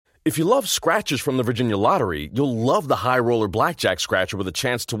If you love scratchers from the Virginia Lottery, you'll love the High Roller Blackjack Scratcher with a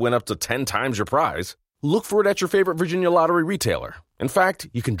chance to win up to 10 times your prize. Look for it at your favorite Virginia Lottery retailer. In fact,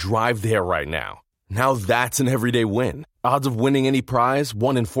 you can drive there right now. Now that's an everyday win. Odds of winning any prize,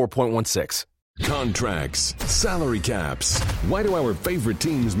 1 in 4.16. Contracts, salary caps. Why do our favorite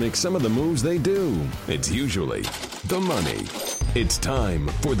teams make some of the moves they do? It's usually the money. It's time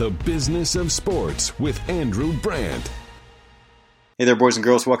for the Business of Sports with Andrew Brandt. Hey there, boys and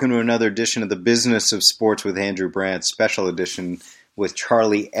girls. Welcome to another edition of the Business of Sports with Andrew Brandt, special edition with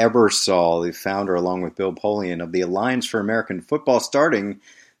Charlie Ebersol, the founder, along with Bill Polian, of the Alliance for American Football, starting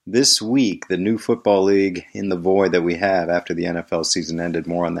this week, the new football league in the void that we have after the NFL season ended.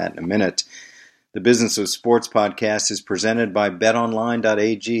 More on that in a minute. The Business of Sports podcast is presented by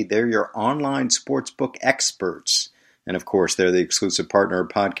betonline.ag. They're your online sportsbook experts. And of course, they're the exclusive partner of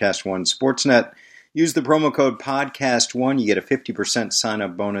Podcast One Sportsnet. Use the promo code PODCAST1. You get a 50%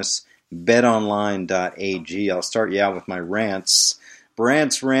 sign-up bonus. BetOnline.ag. I'll start you out with my rants.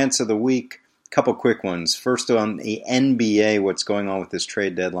 Brandt's rants of the week. Couple quick ones. First on the NBA, what's going on with this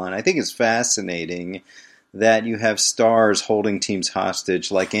trade deadline. I think it's fascinating that you have stars holding teams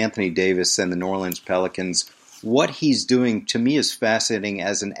hostage like Anthony Davis and the New Orleans Pelicans. What he's doing to me is fascinating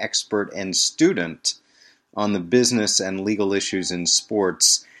as an expert and student on the business and legal issues in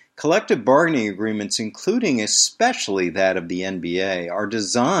sports. Collective bargaining agreements, including especially that of the NBA, are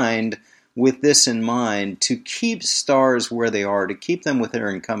designed with this in mind to keep stars where they are, to keep them with their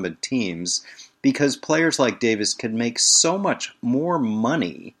incumbent teams, because players like Davis could make so much more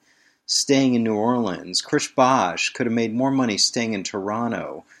money staying in New Orleans. Chris Bosh could have made more money staying in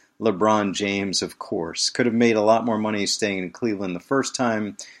Toronto. LeBron James, of course, could have made a lot more money staying in Cleveland the first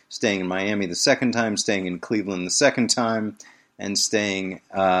time, staying in Miami the second time, staying in Cleveland the second time, and staying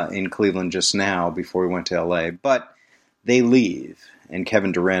in Cleveland just now before he went to LA. But they leave. And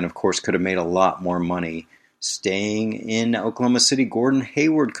Kevin Durant, of course, could have made a lot more money staying in Oklahoma City. Gordon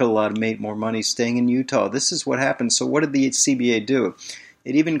Hayward could have made more money staying in Utah. This is what happened. So what did the CBA do?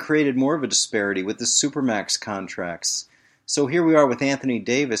 It even created more of a disparity with the Supermax contracts. So here we are with Anthony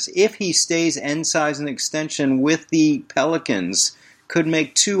Davis. If he stays end size and extension with the Pelicans, could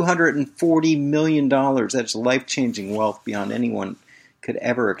make $240 million. That's life-changing wealth beyond anyone could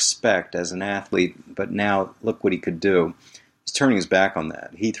ever expect as an athlete. But now, look what he could do. He's turning his back on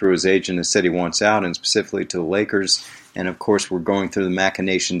that. He, through his agent, has said he wants out, and specifically to the Lakers. And, of course, we're going through the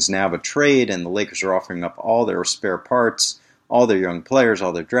machinations now of a trade, and the Lakers are offering up all their spare parts, all their young players,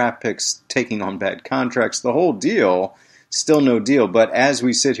 all their draft picks, taking on bad contracts, the whole deal. Still no deal. But as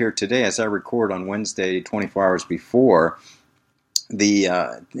we sit here today, as I record on Wednesday, 24 hours before the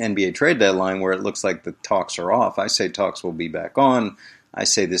NBA trade deadline, where it looks like the talks are off, I say talks will be back on. I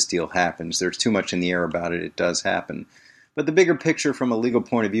say this deal happens. There's too much in the air about it. It does happen. But the bigger picture from a legal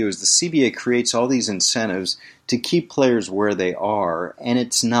point of view is the CBA creates all these incentives to keep players where they are, and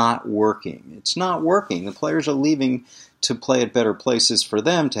it's not working. It's not working. The players are leaving to play at better places for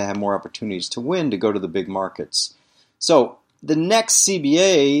them, to have more opportunities to win, to go to the big markets. So the next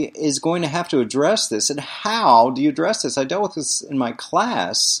CBA is going to have to address this. And how do you address this? I dealt with this in my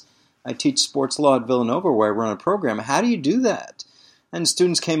class. I teach sports law at Villanova, where I run a program. How do you do that? And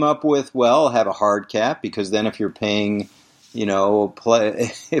students came up with, well, have a hard cap, because then if you're paying, that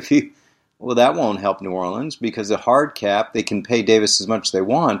won't help New Orleans, because a hard cap, they can pay Davis as much as they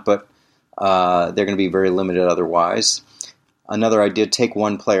want, but they're going to be very limited otherwise. Another idea, take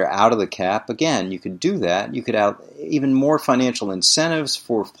one player out of the cap. Again, you could do that. You could have even more financial incentives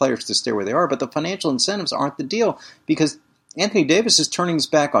for players to stay where they are, but the financial incentives aren't the deal, because Anthony Davis is turning his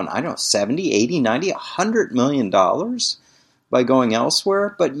back on, 70, 80, 90, $100 million by going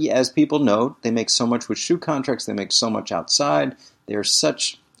elsewhere. But as people note, they make so much with shoe contracts, they make so much outside. There are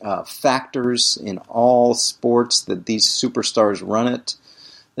such factors in all sports that these superstars run it,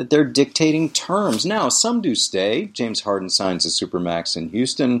 that they're dictating terms. Now, some do stay. James Harden signs a Supermax in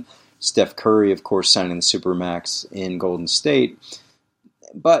Houston. Steph Curry, of course, signing the Supermax in Golden State.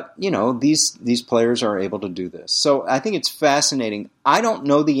 But, these players are able to do this. So I think it's fascinating. I don't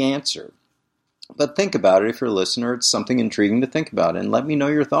know the answer. But think about it. If you're a listener, it's something intriguing to think about. And let me know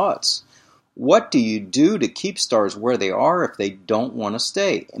your thoughts. What do you do to keep stars where they are if they don't want to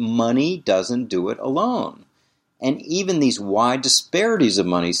stay? Money doesn't do it alone. And even these wide disparities of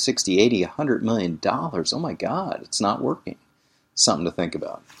money, 60, 80, $100 million, oh my God, it's not working. Something to think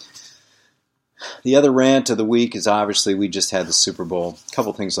about. The other rant of the week is obviously we just had the Super Bowl. A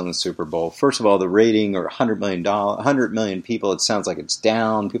couple things on the Super Bowl. First of all, the rating, or $100 million people, it sounds like it's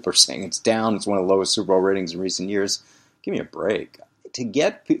down. People are saying it's down. It's one of the lowest Super Bowl ratings in recent years. Give me a break. To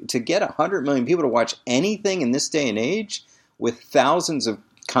get 100 million people to watch anything in this day and age with thousands of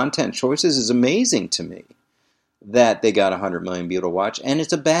content choices is amazing to me. That they got 100 million people to watch, and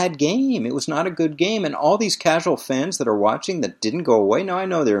it's a bad game. It was not a good game, and all these casual fans that are watching that didn't go away, now I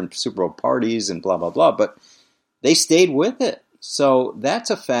know they're in Super Bowl parties and blah, blah, blah, but they stayed with it. So that's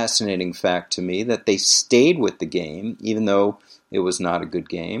a fascinating fact to me, that they stayed with the game, even though it was not a good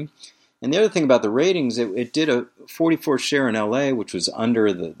game. And the other thing about the ratings, it did a 44 share in LA, which was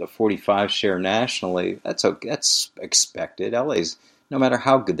under the 45 share nationally. That's expected. LA's, no matter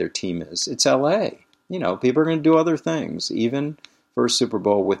how good their team is, it's LA. People are going to do other things, even for a Super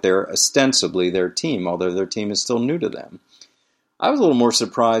Bowl with ostensibly their team, although their team is still new to them. I was a little more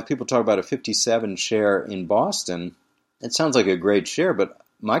surprised. People talk about a 57 share in Boston. It sounds like a great share, but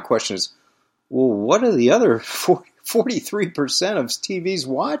my question is, well, what are the other 43% of TVs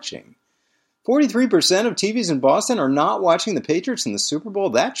watching? 43% of TVs in Boston are not watching the Patriots in the Super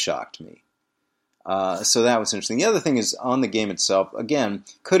Bowl? That shocked me. So that was interesting. The other thing is on the game itself, again,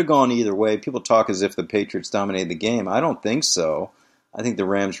 could have gone either way. People talk as if the Patriots dominated the game. I don't think so. I think the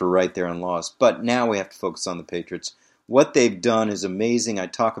Rams were right there and lost. But now we have to focus on the Patriots. What they've done is amazing. I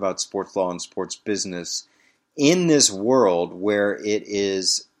talk about sports law and sports business. In this world where it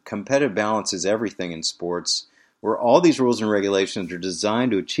is competitive balance is everything in sports, where all these rules and regulations are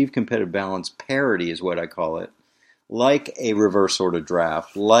designed to achieve competitive balance, parity is what I call it, like a reverse order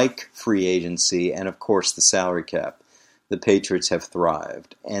draft, like free agency, and of course the salary cap. The Patriots have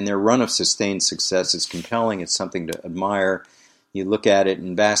thrived, and their run of sustained success is compelling. It's something to admire. You look at it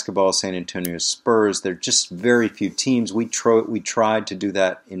in basketball, San Antonio Spurs, there are just very few teams. We tried to do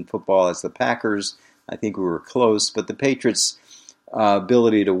that in football as the Packers. I think we were close, but the Patriots'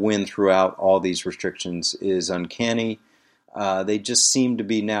 ability to win throughout all these restrictions is uncanny. They just seem to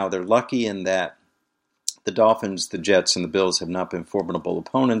be now, they're lucky in that the Dolphins, the Jets, and the Bills have not been formidable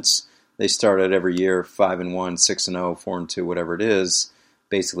opponents. They start out every year 5-1, 6-0, 4-2, whatever it is,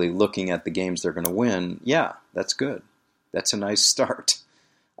 basically looking at the games they're going to win. Yeah, that's good. That's a nice start.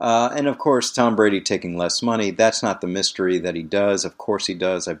 And of course, Tom Brady taking less money. That's not the mystery that he does. Of course he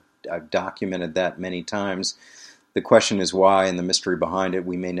does. I've documented that many times. The question is why, and the mystery behind it,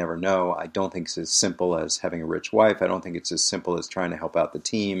 we may never know. I don't think it's as simple as having a rich wife. I don't think it's as simple as trying to help out the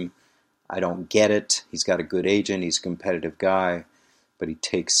team. I don't get it. He's got a good agent. He's a competitive guy. But he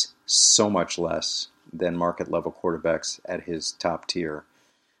takes so much less than market-level quarterbacks at his top tier.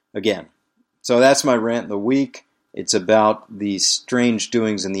 Again, so that's my rant of the week. It's about the strange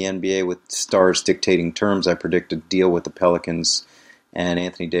doings in the NBA with stars dictating terms. I predict a deal with the Pelicans and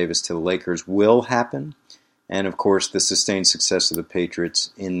Anthony Davis to the Lakers will happen. And, of course, the sustained success of the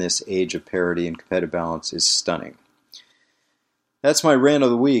Patriots in this age of parity and competitive balance is stunning. That's my rant of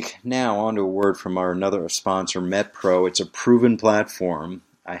the week. Now, on to a word from our another sponsor, MetPro. It's a proven platform.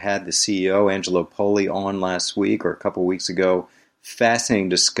 I had the CEO, Angelo Poli, on last week or a couple weeks ago. Fascinating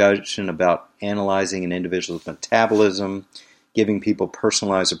discussion about analyzing an individual's metabolism, giving people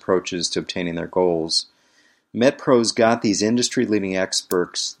personalized approaches to obtaining their goals. MetPro's got these industry-leading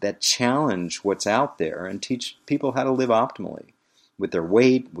experts that challenge what's out there and teach people how to live optimally with their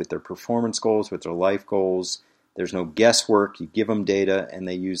weight, with their performance goals, with their life goals. There's no guesswork. You give them data, and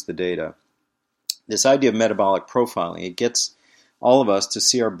they use the data. This idea of metabolic profiling, it gets all of us to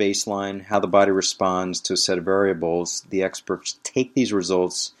see our baseline, how the body responds to a set of variables. The experts take these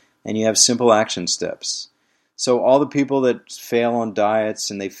results, and you have simple action steps. So all the people that fail on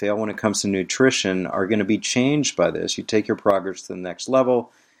diets and they fail when it comes to nutrition are going to be changed by this. You take your progress to the next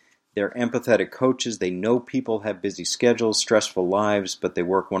level. They're empathetic coaches. They know people have busy schedules, stressful lives, but they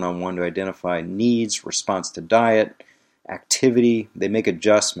work one-on-one to identify needs, response to diet, activity. They make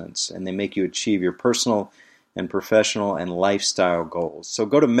adjustments, and they make you achieve your personal and professional and lifestyle goals. So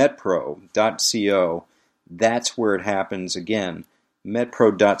go to metpro.co. That's where it happens. Again,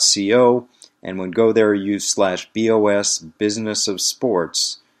 metpro.co. And when go there, use /BOS Business of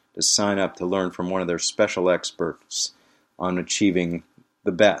Sports to sign up to learn from one of their special experts on achieving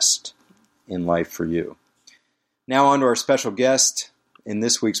the best in life for you. Now on to our special guest in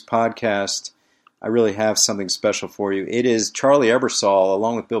this week's podcast. I really have something special for you. It is Charlie Ebersol,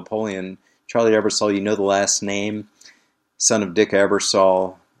 along with Bill Polian. Charlie Ebersol, you know the last name, son of Dick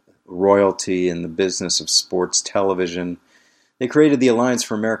Ebersol, royalty in the business of sports television. They created the Alliance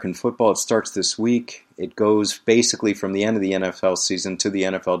for American Football. It starts this week. It goes basically from the end of the NFL season to the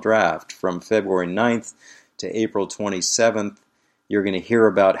NFL draft, from February 9th to April 27th. You're going to hear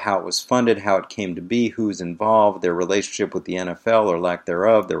about how it was funded, how it came to be, who's involved, their relationship with the NFL or lack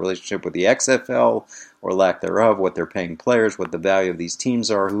thereof, their relationship with the XFL or lack thereof, what they're paying players, what the value of these teams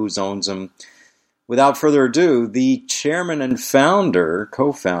are, who owns them. Without further ado, the chairman and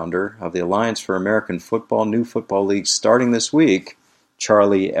co-founder of the Alliance for American Football, new football league starting this week,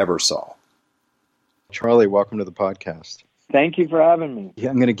 Charlie Ebersol. Charlie, welcome to the podcast. Thank you for having me. Yeah,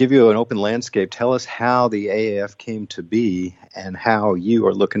 I'm going to give you an open landscape. Tell us how the AAF came to be and how you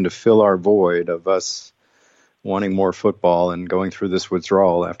are looking to fill our void of us wanting more football and going through this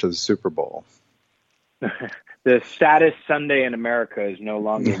withdrawal after the Super Bowl. The saddest Sunday in America is no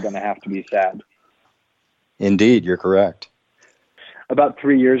longer going to have to be sad. Indeed, you're correct. About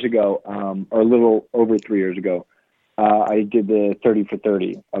 3 years ago, or a little over 3 years ago, I did the 30 for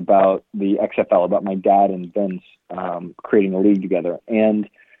 30 about the XFL, about my dad and Vince creating a league together. And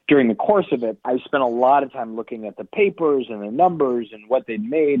during the course of it, I spent a lot of time looking at the papers and the numbers and what they'd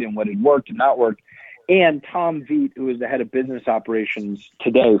made and what had worked and not worked. And Tom Veet, who is the head of business operations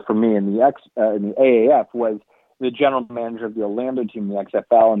today for me in the AAF, was the general manager of the Orlando team, the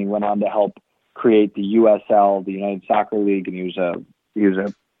XFL, and he went on to help create the USL, the United Soccer League, and he was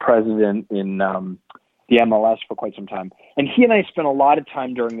a president in the MLS for quite some time. And he and I spent a lot of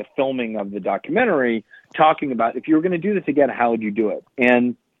time during the filming of the documentary talking about, if you were going to do this again, how would you do it?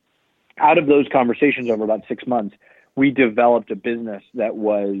 And out of those conversations over about 6 months, we developed a business that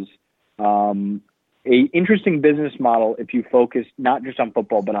was a interesting business model if you focus not just on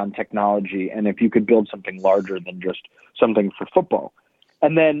football, but on technology, and if you could build something larger than just something for football.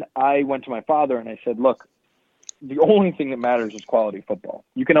 And then I went to my father and I said, look, the only thing that matters is quality football.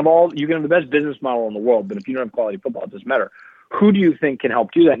 You can have the best business model in the world, but if you don't have quality football, it doesn't matter. Who do you think can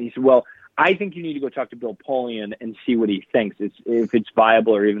help do that? And he said, well, I think you need to go talk to Bill Polian and see what he thinks, if it's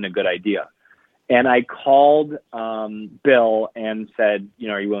viable or even a good idea. And I called Bill and said,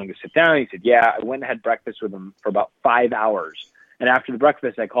 are you willing to sit down? He said, yeah. I went and had breakfast with him for about 5 hours. And after the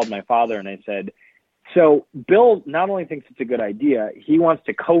breakfast, I called my father and I said, so Bill not only thinks it's a good idea, he wants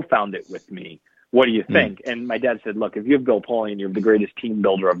to co-found it with me. What do you think? And my dad said, look, if you have Bill Polian, you're the greatest team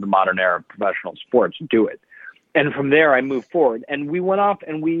builder of the modern era of professional sports. Do it. And from there, I moved forward. And we went off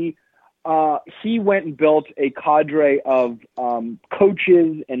and he went and built a cadre of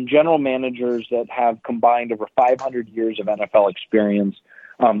coaches and general managers that have combined over 500 years of NFL experience,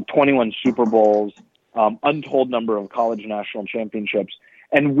 21 Super Bowls, untold number of college national championships.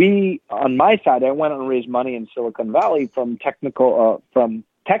 And we, on my side, I went and raised money in Silicon Valley from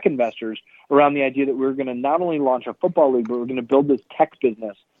tech investors around the idea that we were going to not only launch a football league, but we're going to build this tech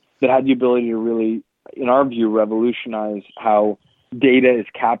business that had the ability to really, in our view, revolutionize how data is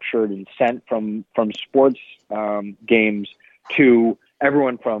captured and sent from sports games to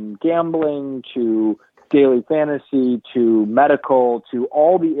everyone from gambling to daily fantasy to medical to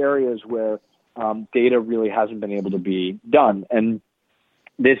all the areas where data really hasn't been able to be done. And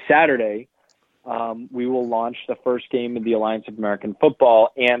this Saturday, we will launch the first game of the Alliance of American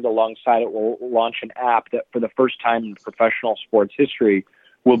Football, and alongside it, we'll launch an app that for the first time in professional sports history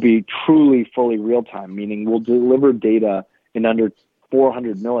will be truly fully real-time, meaning we'll deliver data in under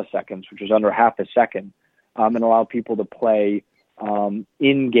 400 milliseconds, which is under half a second, and allow people to play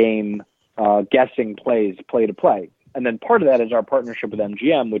in-game guessing plays, play to play. And then part of that is our partnership with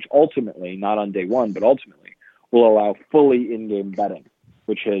MGM, which ultimately, not on day one, but ultimately will allow fully in-game betting,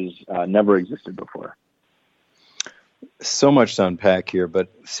 which has never existed before. So much to unpack here,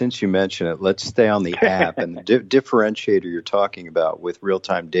 but since you mentioned it, let's stay on the app and the differentiator you're talking about with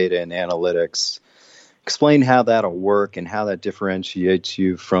real-time data and analytics. Explain how that'll work and how that differentiates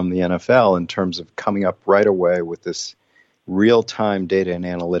you from the NFL in terms of coming up right away with this real-time data and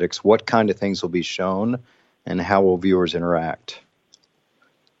analytics. What kind of things will be shown and how will viewers interact?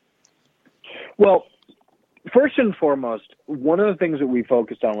 Well, first and foremost, one of the things that we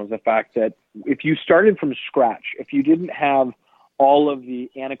focused on was the fact that if you started from scratch, if you didn't have all of the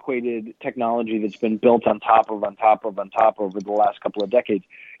antiquated technology that's been built on top over the last couple of decades,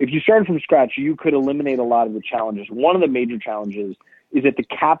 if you started from scratch, you could eliminate a lot of the challenges. One of the major challenges is that the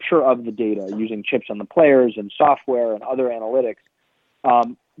capture of the data using chips on the players and software and other analytics,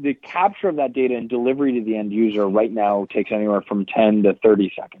 the capture of that data and delivery to the end user right now takes anywhere from 10 to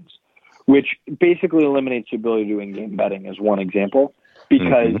 30 seconds. Which basically eliminates the ability to do in-game betting as one example,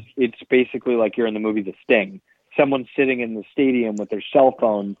 because it's basically like you're in the movie The Sting. Someone sitting in the stadium with their cell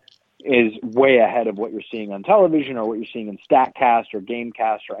phone is way ahead of what you're seeing on television or what you're seeing in StatCast or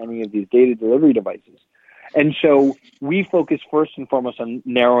GameCast or any of these data delivery devices. And so we focused first and foremost on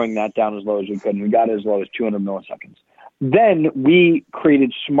narrowing that down as low as we could, and we got it as low as 200 milliseconds. Then we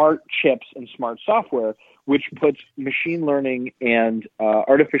created smart chips and smart software, which puts machine learning and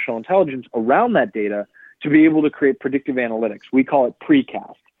artificial intelligence around that data to be able to create predictive analytics. We call it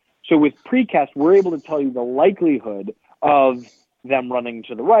precast. So with precast, we're able to tell you the likelihood of them running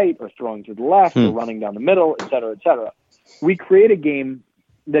to the right or throwing to the left or running down the middle, et cetera, et cetera. We create a game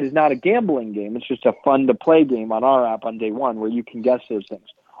that is not a gambling game. It's just a fun-to-play game on our app on day one where you can guess those things.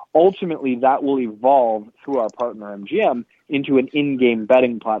 Ultimately, that will evolve through our partner MGM into an in-game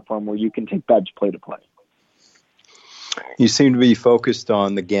betting platform where you can take bets play-to-play. You seem to be focused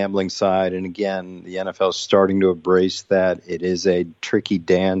on the gambling side, and again, the NFL is starting to embrace that. It is a tricky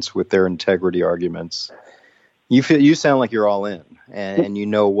dance with their integrity arguments. You sound like you're all in, and you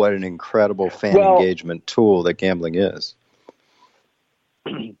know what an incredible fan engagement tool that gambling is.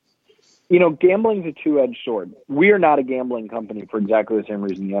 Gambling's a two-edged sword. We are not a gambling company for exactly the same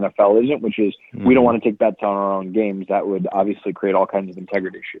reason the NFL isn't, which is we don't want to take bets on our own games. That would obviously create all kinds of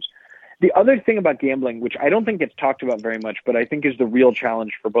integrity issues. The other thing about gambling, which I don't think gets talked about very much, but I think is the real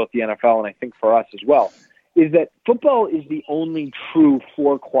challenge for both the NFL and I think for us as well, is that football is the only true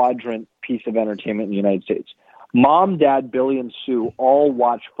four-quadrant piece of entertainment in the United States. Mom, Dad, Billy, and Sue all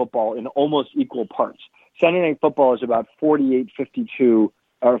watch football in almost equal parts. Sunday Night Football is about 48-52,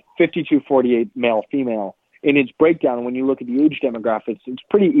 or 52-48 male-female. In its breakdown, when you look at the age demographics, it's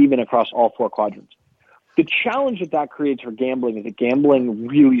pretty even across all four quadrants. The challenge that creates for gambling is that gambling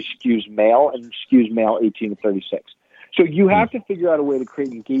really skews male and skews male 18 to 36. So you have to figure out a way to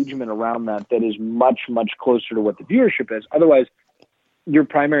create engagement around that is much, much closer to what the viewership is. Otherwise, your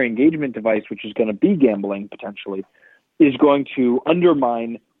primary engagement device, which is going to be gambling potentially, is going to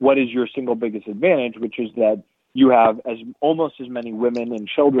undermine what is your single biggest advantage, which is that you have almost as many women and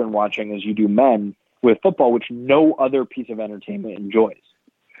children watching as you do men with football, which no other piece of entertainment enjoys.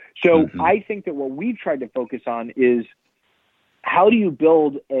 So I think that what we've tried to focus on is how do you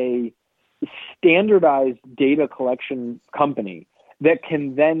build a standardized data collection company that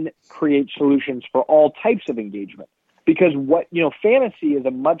can then create solutions for all types of engagement? Because fantasy is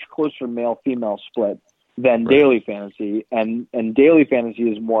a much closer male-female split than daily fantasy, and daily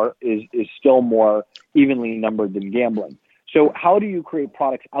fantasy is still more evenly numbered than gambling. So how do you create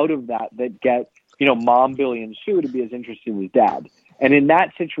products out of that get Mom, Billy, and Sue to be as interested as Dad? And in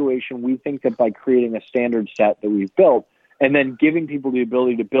that situation, we think that by creating a standard set that we've built and then giving people the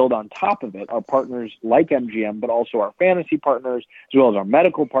ability to build on top of it, our partners like MGM, but also our fantasy partners, as well as our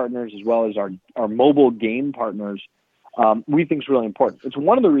medical partners, as well as our mobile game partners, we think is really important. It's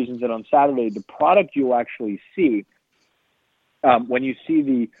one of the reasons that on Saturday, the product you'll actually see when you see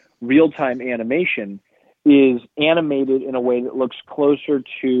the real-time animation is animated in a way that looks closer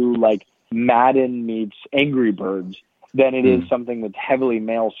to like Madden meets Angry Birds than it is something that's heavily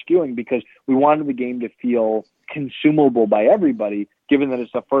male skewing, because we wanted the game to feel consumable by everybody, given that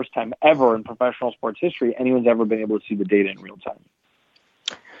it's the first time ever in professional sports history anyone's ever been able to see the data in real time.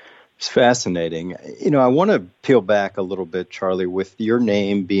 It's fascinating. I want to peel back a little bit, Charlie, with your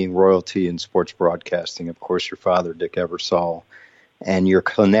name being royalty in sports broadcasting. Of course, your father, Dick Ebersol, and your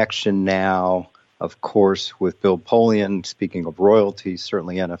connection now, of course, with Bill Polian. Speaking of royalty,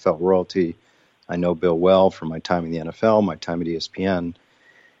 certainly NFL royalty. I know Bill well from my time in the NFL, my time at ESPN.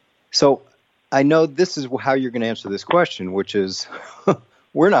 So I know this is how you're going to answer this question, which is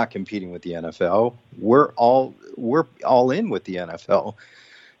we're not competing with the NFL. We're all in with the NFL.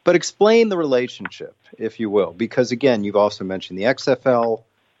 But explain the relationship, if you will, because, again, you've also mentioned the XFL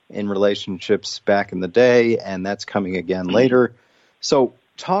in relationships back in the day, and that's coming again later. So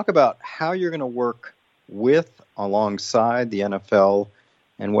talk about how you're going to work with, alongside the NFL,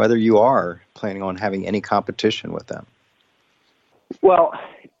 and whether you are planning on having any competition with them. Well,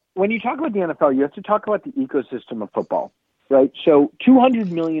 when you talk about the NFL, you have to talk about the ecosystem of football, right? So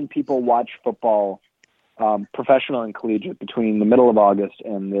 200 million people watch football, professional and collegiate, between the middle of August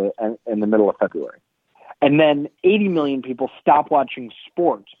and the middle of February. And then 80 million people stop watching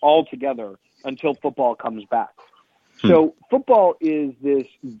sports altogether until football comes back. So football is this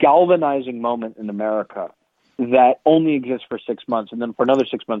galvanizing moment in America that only exists for 6 months, and then for another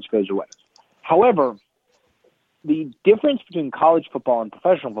 6 months goes away. However, the difference between college football and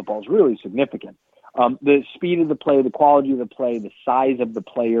professional football is really significant. The speed of the play, the quality of the play, the size of the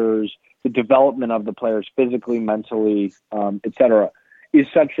players, the development of the players physically, mentally, et cetera, is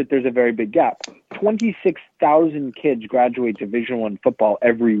such that there's a very big gap. 26,000 kids graduate Division I football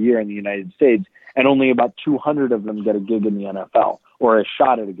every year in the United States, and only about 200 of them get a gig in the NFL or a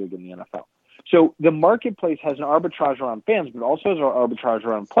shot at a gig in the NFL. So the marketplace has an arbitrage around fans, but also has an arbitrage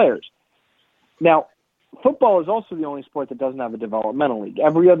around players. Now, football is also the only sport that doesn't have a developmental league.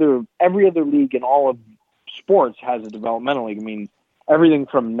 Every other league in all of sports has a developmental league. I mean, everything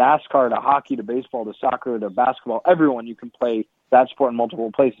from NASCAR to hockey to baseball to soccer to basketball, everyone, you can play that sport in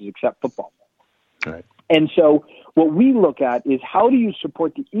multiple places except football. Right. And so what we look at is how do you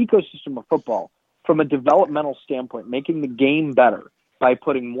support the ecosystem of football from a developmental standpoint, making the game better, by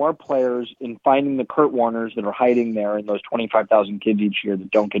putting more players in finding the Kurt Warners that are hiding there in those 25,000 kids each year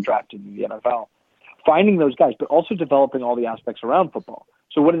that don't get drafted in the NFL. Finding those guys, but also developing all the aspects around football.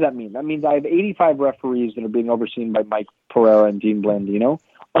 So what does that mean? That means I have 85 referees that are being overseen by Mike Pereira and Dean Blandino.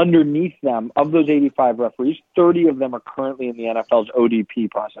 Underneath them, of those 85 referees, 30 of them are currently in the NFL's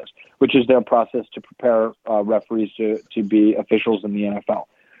ODP process, which is their process to prepare referees to be officials in the NFL.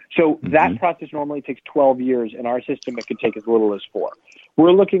 So that process normally takes 12 years. In our system, it could take as little as 4.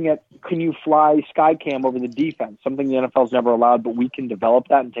 We're looking at, can you fly Skycam over the defense, something the NFL's never allowed, but we can develop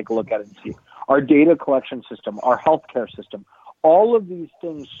that and take a look at it and see. Our data collection system, our healthcare system, all of these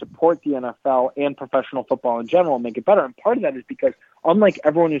things support the NFL and professional football in general and make it better. And part of that is because, unlike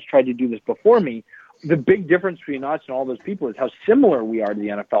everyone who's tried to do this before me, the big difference between us and all those people is how similar we are to the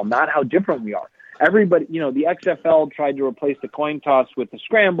NFL, not how different we are. Everybody, the XFL tried to replace the coin toss with the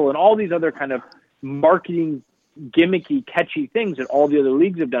scramble and all these other kind of marketing, gimmicky, catchy things that all the other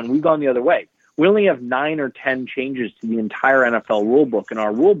leagues have done. We've gone the other way. We only have 9 or 10 changes to the entire NFL rulebook in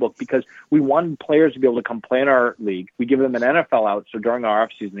our rulebook because we wanted players to be able to come play in our league. We give them an NFL out, so during our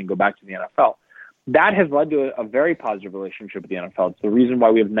offseason, they go back to the NFL. That has led to a very positive relationship with the NFL. It's the reason why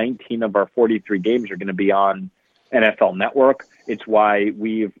we have 19 of our 43 games are going to be on NFL Network. It's why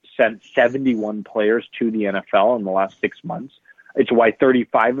we've sent 71 players to the NFL in the last 6 months. It's why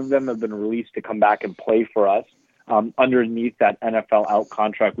 35 of them have been released to come back and play for us underneath that NFL out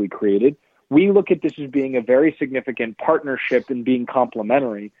contract we created. We look at this as being a very significant partnership and being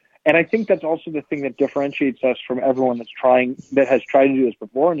complementary. And I think that's also the thing that differentiates us from everyone that has tried to do this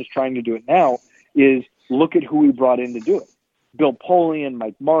before and is trying to do it now, is look at who we brought in to do it. Bill Polian,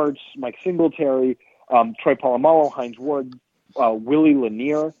 Mike Martz, Mike Singletary, Troy Polamalu, Heinz Ward, Willie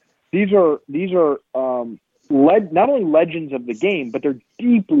Lanier. These are not only legends of the game, but they're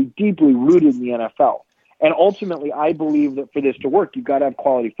deeply, deeply rooted in the NFL. And ultimately, I believe that for this to work, you've got to have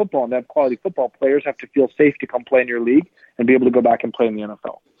quality football. And to have quality football, players have to feel safe to come play in your league and be able to go back and play in the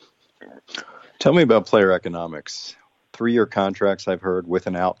NFL. Tell me about player economics. 3-year contracts, I've heard, with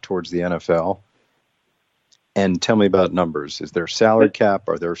and out towards the NFL. And tell me about numbers. Is there a salary cap?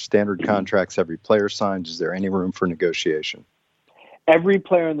 Are there standard contracts every player signs? Is there any room for negotiation? Every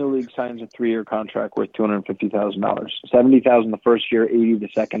player in the league signs a 3-year contract worth $250,000. $70,000 the first year, $80,000 the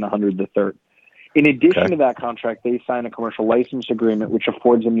second, $100,000 the third. In addition to that contract, they sign a commercial license agreement, which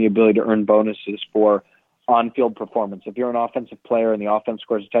affords them the ability to earn bonuses for on-field performance. If you're an offensive player and the offense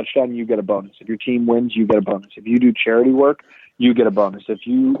scores a touchdown, you get a bonus. If your team wins, you get a bonus. If you do charity work, you get a bonus. If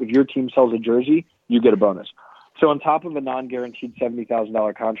your team sells a jersey, you get a bonus. So on top of a non-guaranteed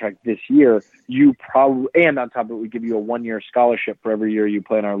 $70,000 contract this year, and on top of it, we give you a 1-year scholarship for every year you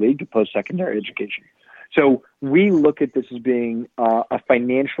play in our league to post-secondary education. So we look at this as being a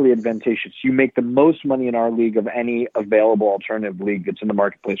financially advantageous. You make the most money in our league of any available alternative league that's in the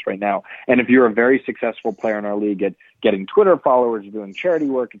marketplace right now. And if you're a very successful player in our league at getting Twitter followers, doing charity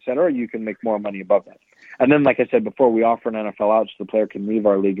work, et cetera, you can make more money above that. And then, like I said before, we offer an NFL out so the player can leave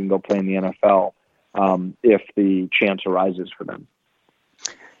our league and go play in the NFL if the chance arises for them.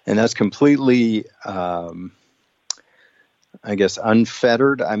 And that's completely,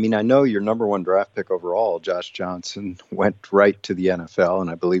 unfettered. I mean, I know your number 1 draft pick overall, Josh Johnson, went right to the NFL, and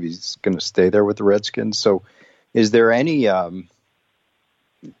I believe he's going to stay there with the Redskins. So is there any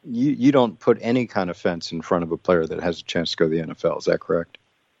you don't put any kind of fence in front of a player that has a chance to go to the NFL, is that correct?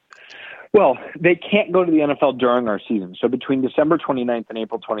 Well, they can't go to the NFL during our season. So between December 29th and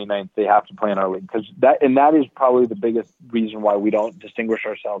April 29th, they have to play in our league. That is probably the biggest reason why we don't distinguish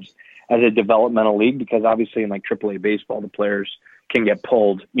ourselves as a developmental league, because obviously in like AAA baseball, the players can get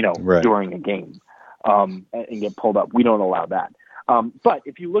pulled, right, during a game and get pulled up. We don't allow that. But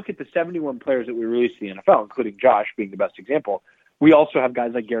if you look at the 71 players that we released to the NFL, including Josh being the best example, we also have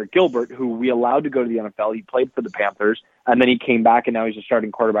guys like Garrett Gilbert, who we allowed to go to the NFL. He played for the Panthers, and then he came back, and now he's a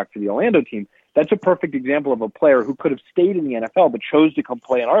starting quarterback for the Orlando team. That's a perfect example of a player who could have stayed in the NFL but chose to come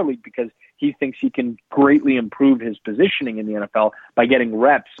play in our league because he thinks he can greatly improve his positioning in the NFL by getting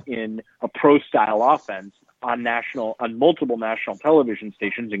reps in a pro-style offense on multiple national television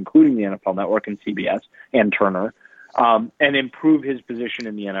stations, including the NFL Network and CBS and Turner, and improve his position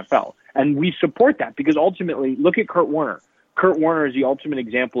in the NFL. And we support that because ultimately, look at Kurt Warner. Kurt Warner is the ultimate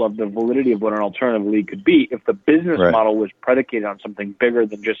example of the validity of what an alternative league could be if the business model was predicated on something bigger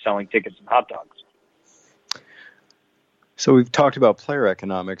than just selling tickets and hot dogs. So we've talked about player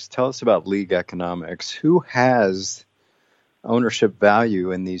economics. Tell us about league economics. Who has ownership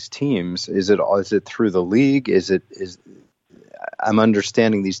value in these teams? Is it through the league? I'm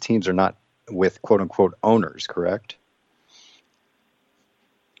understanding these teams are not with quote unquote owners, correct?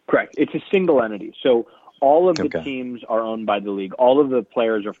 Correct. It's a single entity. So All of the teams are owned by the league. All of the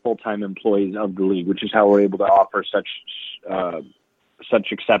players are full-time employees of the league, which is how we're able to offer such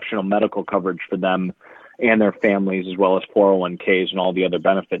exceptional medical coverage for them and their families, as well as 401ks and all the other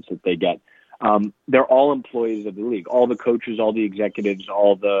benefits that they get. They're all employees of the league. All the coaches, all the executives,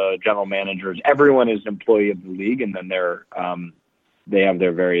 all the general managers, everyone is an employee of the league, and then they have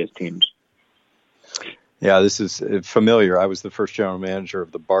their various teams. Yeah, this is familiar. I was the first general manager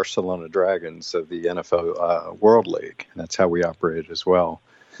of the Barcelona Dragons of the NFL World League. That's how we operated as well.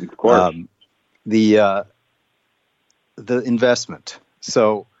 Of course. The investment.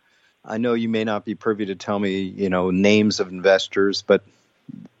 So I know you may not be privy to tell me, names of investors, but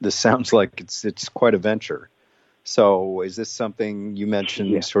this sounds like it's quite a venture. So is this something you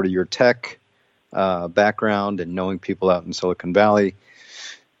mentioned, sort of your tech background and knowing people out in Silicon Valley?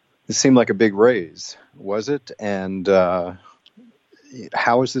 It seemed like a big raise, was it? And how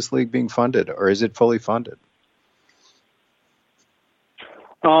is this league being funded, or is it fully funded?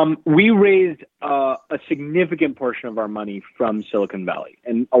 We raised a significant portion of our money from Silicon Valley,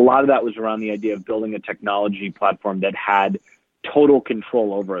 and a lot of that was around the idea of building a technology platform that had total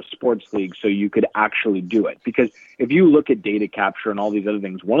control over a sports league so you could actually do it. Because if you look at data capture and all these other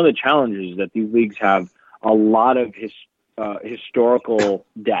things, one of the challenges is that these leagues have a lot of historical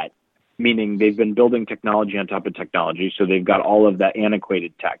debt, meaning they've been building technology on top of technology, so they've got all of that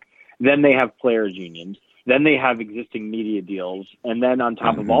antiquated tech. Then they have players' unions. Then they have existing media deals. And then on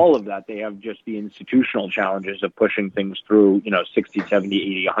top of all of that, they have just the institutional challenges of pushing things through, 60, 70,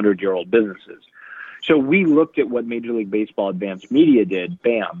 80, 100-year-old businesses. So we looked at what Major League Baseball Advanced Media did,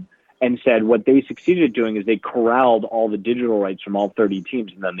 BAM, and said what they succeeded at doing is they corralled all the digital rights from all 30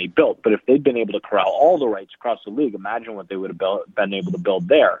 teams, and then they built. But if they'd been able to corral all the rights across the league, imagine what they would have been able to build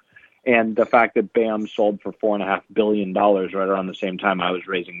there. And the fact that BAM sold for $4.5 billion right around the same time I was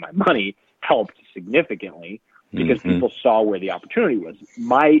raising my money helped significantly because people saw where the opportunity was.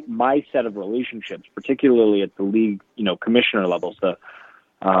 My set of relationships, particularly at the league, commissioner levels, the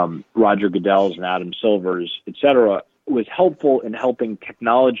Roger Goodells and Adam Silvers, et cetera, was helpful in helping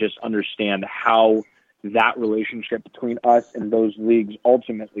technologists understand how that relationship between us and those leagues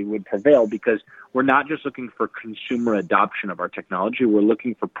ultimately would prevail, because we're not just looking for consumer adoption of our technology. We're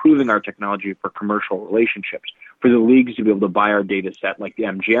looking for proving our technology for commercial relationships, for the leagues to be able to buy our data set like the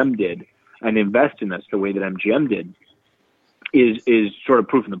MGM did and invest in us the way that MGM did is sort of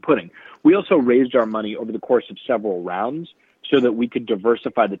proof in the pudding. We also raised our money over the course of several rounds so that we could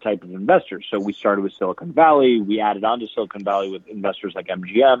diversify the type of investors. So we started with Silicon Valley. We added on to Silicon Valley with investors like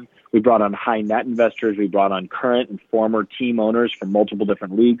MGM. We brought on high net investors. We brought on current and former team owners from multiple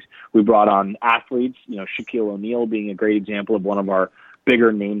different leagues. We brought on athletes, Shaquille O'Neal being a great example of one of our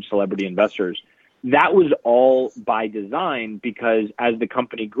bigger name celebrity investors. That was all by design, because as the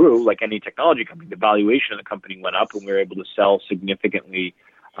company grew, like any technology company, the valuation of the company went up, and we were able to sell significantly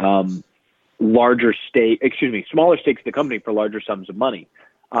smaller stakes of the company for larger sums of money.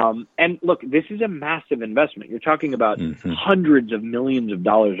 And look, this is a massive investment. You're talking about hundreds of millions of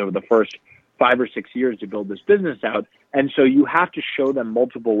dollars over the first 5 or 6 years to build this business out. And so you have to show them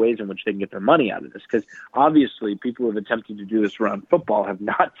multiple ways in which they can get their money out of this, because obviously people who have attempted to do this around football have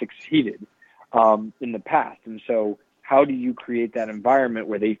not succeeded in the past. And so how do you create that environment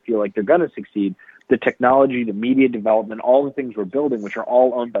where they feel like they're going to succeed? The technology, the media development, all the things we're building, which are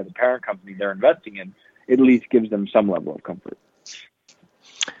all owned by the parent company they're investing in, at least gives them some level of comfort.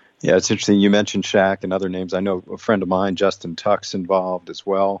 Yeah, it's interesting. You mentioned Shaq and other names. I know a friend of mine, Justin Tuck's involved as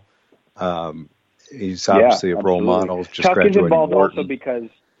well. He's obviously a role model. Just Tuck is involved Wharton. Also because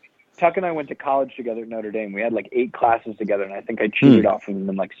Tuck and I went to college together at Notre Dame. We had like 8 classes together, and I think I cheated off of them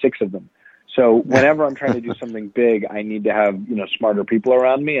in like 6 of them. So whenever I'm trying to do something big, I need to have smarter people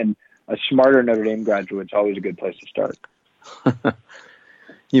around me, and a smarter Notre Dame graduate's always a good place to start.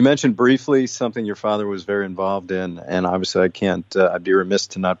 You mentioned briefly something your father was very involved in, and obviously I'd be remiss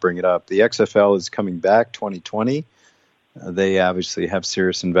to not bring it up. The XFL is coming back 2020. They obviously have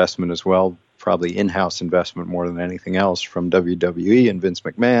serious investment as well, probably in-house investment more than anything else from WWE and Vince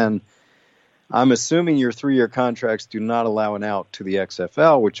McMahon. I'm assuming your 3-year contracts do not allow an out to the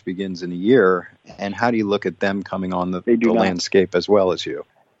XFL, which begins in a year. And how do you look at them coming on the landscape as well as you?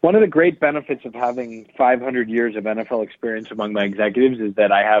 One of the great benefits of having 500 years of NFL experience among my executives is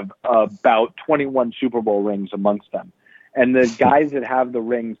that I have about 21 Super Bowl rings amongst them. And the guys that have the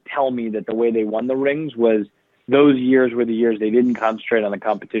rings tell me that the way they won the rings was those years were the years they didn't concentrate on the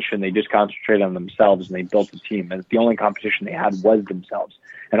competition. They just concentrated on themselves, and they built a team. And the only competition they had was themselves.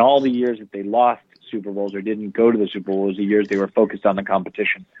 And all the years that they lost Super Bowls or didn't go to the Super Bowl was the years they were focused on the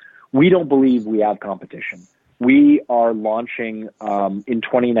competition. We don't believe we have competition. We are launching in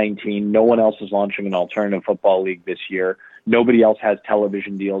 2019. No one else is launching an alternative football league this year. Nobody else has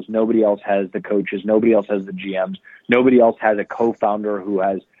television deals. Nobody else has the coaches. Nobody else has the GMs. Nobody else has a co-founder who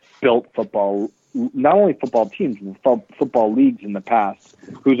has built football, not only football teams, but football leagues in the past,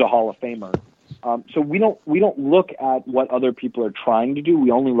 who's a Hall of Famer. So we don't look at what other people are trying to do.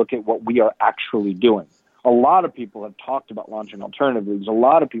 We only look at what we are actually doing. A lot of people have talked about launching alternative leagues. A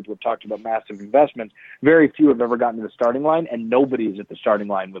lot of people have talked about massive investments. Very few have ever gotten to the starting line, and nobody is at the starting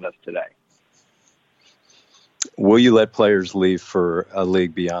line with us today. Will you let players leave for a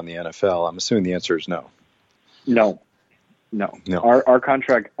league beyond the NFL? I'm assuming the answer is no. No. Our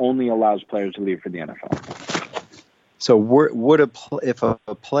contract only allows players to leave for the NFL. So if a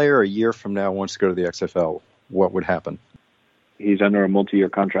player a year from now wants to go to the XFL, what would happen? He's under a multi-year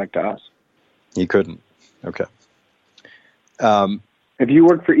contract to us. He couldn't. Okay. If you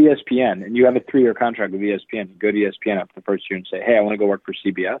work for ESPN and you have a 3-year contract with ESPN, you go to ESPN after the first year and say, hey, I want to go work for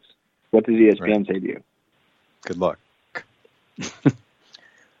CBS. What does ESPN say to you? Good luck.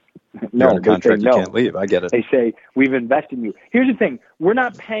 No, contract, you can't leave. I get it. They say, we've invested in you. Here's the thing. We're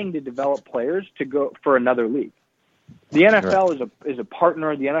not paying to develop players to go for another league. The NFL is a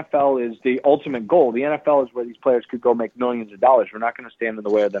partner. The NFL is the ultimate goal. The NFL is where these players could go make millions of dollars. We're not going to stand in the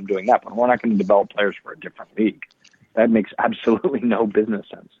way of them doing that, but we're not going to develop players for a different league. That makes absolutely no business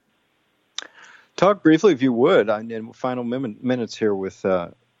sense. Talk briefly, if you would, in final minutes here with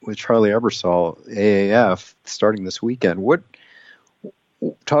Charlie Ebersol, AAF, starting this weekend.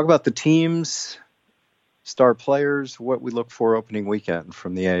 Talk about the teams, star players, what we look for opening weekend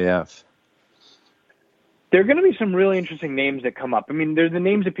from the AAF. There are going to be some really interesting names that come up. I mean, they're the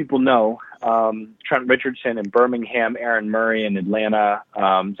names that people know. Trent Richardson in Birmingham, Aaron Murray in Atlanta,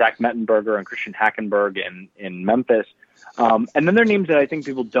 Zach Mettenberger and Christian Hackenberg in Memphis. And then there are names that I think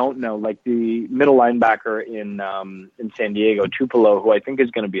people don't know, like the middle linebacker in San Diego, Tupelo, who I think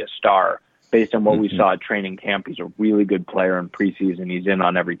is going to be a star based on what we saw at training camp. He's a really good player in preseason. He's in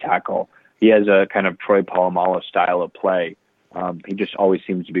on every tackle. He has a kind of Troy Polamalu style of play. He just always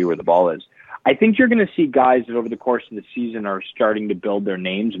seems to be where the ball is. I think you're going to see guys that over the course of the season are starting to build their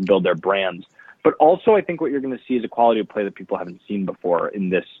names and build their brands. But also I think what you're going to see is a quality of play that people haven't seen before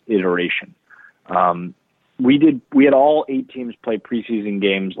in this iteration. We had all 8 teams play preseason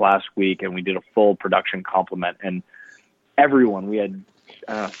games last week, and we did a full production complement. And everyone, we had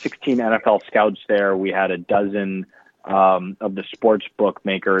 16 NFL scouts there. We had a dozen of the sports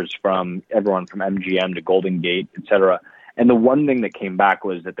bookmakers from everyone from MGM to Golden Gate, et cetera. And the one thing that came back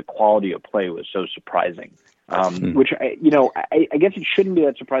was that the quality of play was so surprising, which, I guess it shouldn't be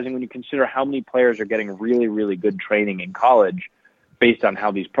that surprising when you consider how many players are getting really, really good training in college based on how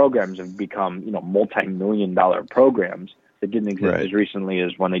these programs have become, multi-million-dollar programs that didn't exist as recently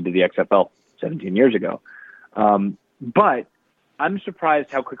as when they did the XFL 17 years ago. But I'm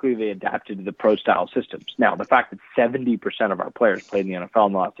surprised how quickly they adapted to the pro-style systems. Now, the fact that 70% of our players played in the NFL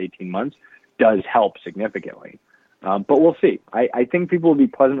in the last 18 months does help significantly. But we'll see. I think people will be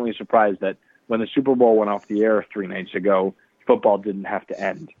pleasantly surprised that when the Super Bowl went off the air 3 nights ago, football didn't have to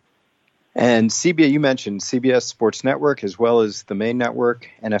end. And CBS, you mentioned CBS Sports Network as well as the main network,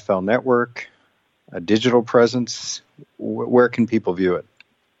 NFL Network, a digital presence. Where can people view it?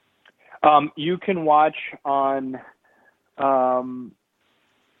 You can watch on CBS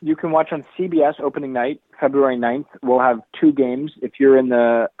opening night, February 9th. We'll have 2 games. If you're in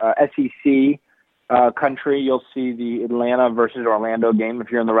the SEC country, you'll see the Atlanta versus Orlando game.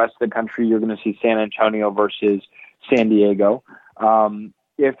 If you're in the rest of the country, you're going to see San Antonio versus San Diego.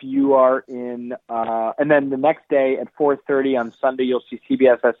 If you are in, and then the next day at 4:30 on Sunday, you'll see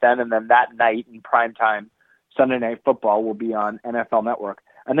CBSSN, and then that night in primetime, Sunday Night Football will be on NFL Network.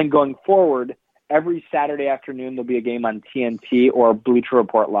 And then going forward, every Saturday afternoon there'll be a game on TNT or Bleacher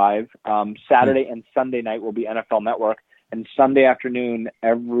Report Live. Saturday and Sunday night will be NFL Network. And Sunday afternoon,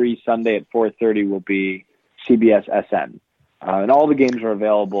 every Sunday at 4:30 will be CBS SN. And all the games are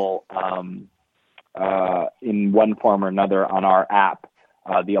available in one form or another on our app,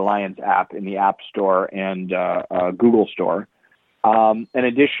 the Alliance app in the App Store and Google Store. And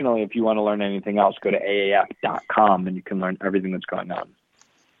additionally, if you want to learn anything else, go to AAF.com and you can learn everything that's going on.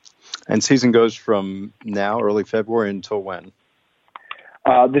 And season goes from now, early February, until when?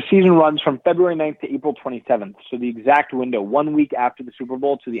 The season runs from February 9th to April 27th. So the exact window, 1 week after the Super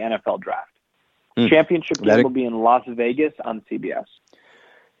Bowl to the NFL draft. Championship game will be in Las Vegas on CBS.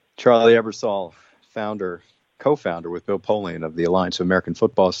 Charlie Ebersol, co-founder with Bill Polian of the Alliance of American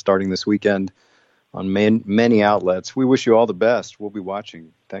Football, starting this weekend on many outlets. We wish you all the best. We'll be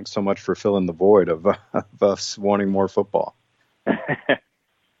watching. Thanks so much for filling the void of us wanting more football.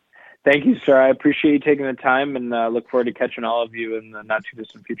 Thank you, sir. I appreciate you taking the time, and look forward to catching all of you in the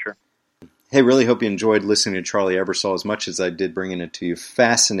not-too-distant future. Hey, really hope you enjoyed listening to Charlie Ebersol as much as I did bringing it to you.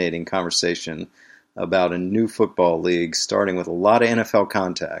 Fascinating conversation about a new football league, starting with a lot of NFL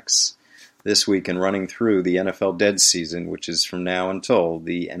contacts this week and running through the NFL dead season, which is from now until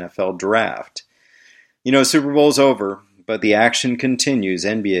the NFL draft. You know, Super Bowl's over, but the action continues.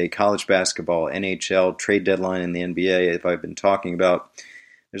 NBA, college basketball, NHL, trade deadline in the NBA, if I've been talking about.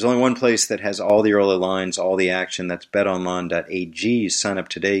 There's only one place that has all the early lines, all the action. That's betonline.ag. You sign up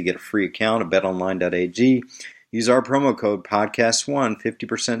today, you get a free account at betonline.ag. Use our promo code PODCAST1,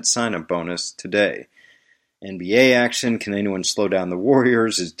 50% sign-up bonus today. NBA action, can anyone slow down the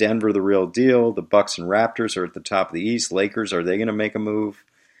Warriors? Is Denver the real deal? The Bucks and Raptors are at the top of the East. Lakers, are they going to make a move?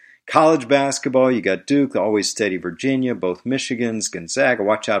 College basketball, you got Duke, always steady Virginia, both Michigans, Gonzaga.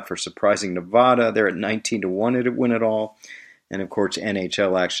 Watch out for surprising Nevada. They're at 19-1 to win it all. And, of course,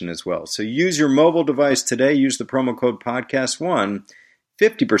 NHL action as well. So use your mobile device today. Use the promo code PODCAST1,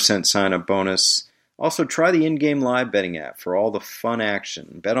 50% sign-up bonus. Also, try the in-game live betting app for all the fun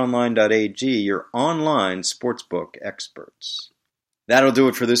action. BetOnline.ag, your online sportsbook experts. That'll do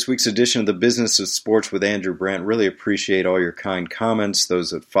it for this week's edition of the Business of Sports with Andrew Brandt. Really appreciate all your kind comments.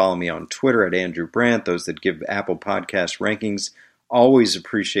 Those that follow me on Twitter at Andrew Brandt. Those that give Apple Podcast rankings. Always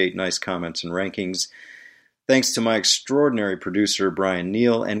appreciate nice comments and rankings. Thanks to my extraordinary producer, Brian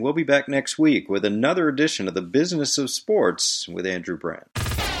Neal, and we'll be back next week with another edition of the Business of Sports with Andrew Brandt.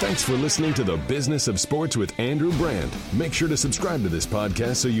 Thanks for listening to the Business of Sports with Andrew Brandt. Make sure to subscribe to this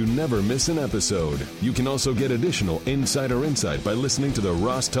podcast so you never miss an episode. You can also get additional insider insight by listening to the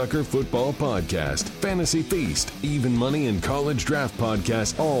Ross Tucker Football Podcast, Fantasy Feast, Even Money, and College Draft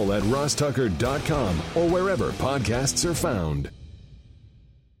Podcasts, all at rosstucker.com or wherever podcasts are found.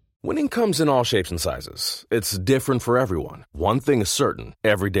 Winning comes in all shapes and sizes. It's different for everyone. One thing is certain.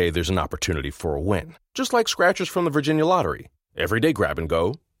 Every day there's an opportunity for a win. Just like scratchers from the Virginia Lottery. Everyday grab and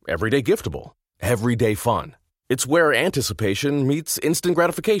go. Everyday giftable. Everyday fun. It's where anticipation meets instant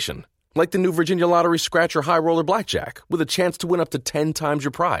gratification. Like the new Virginia Lottery Scratcher High Roller Blackjack with a chance to win up to 10 times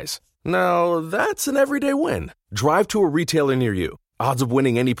your prize. Now, that's an everyday win. Drive to a retailer near you. Odds of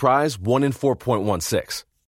winning any prize, 1 in 4.16.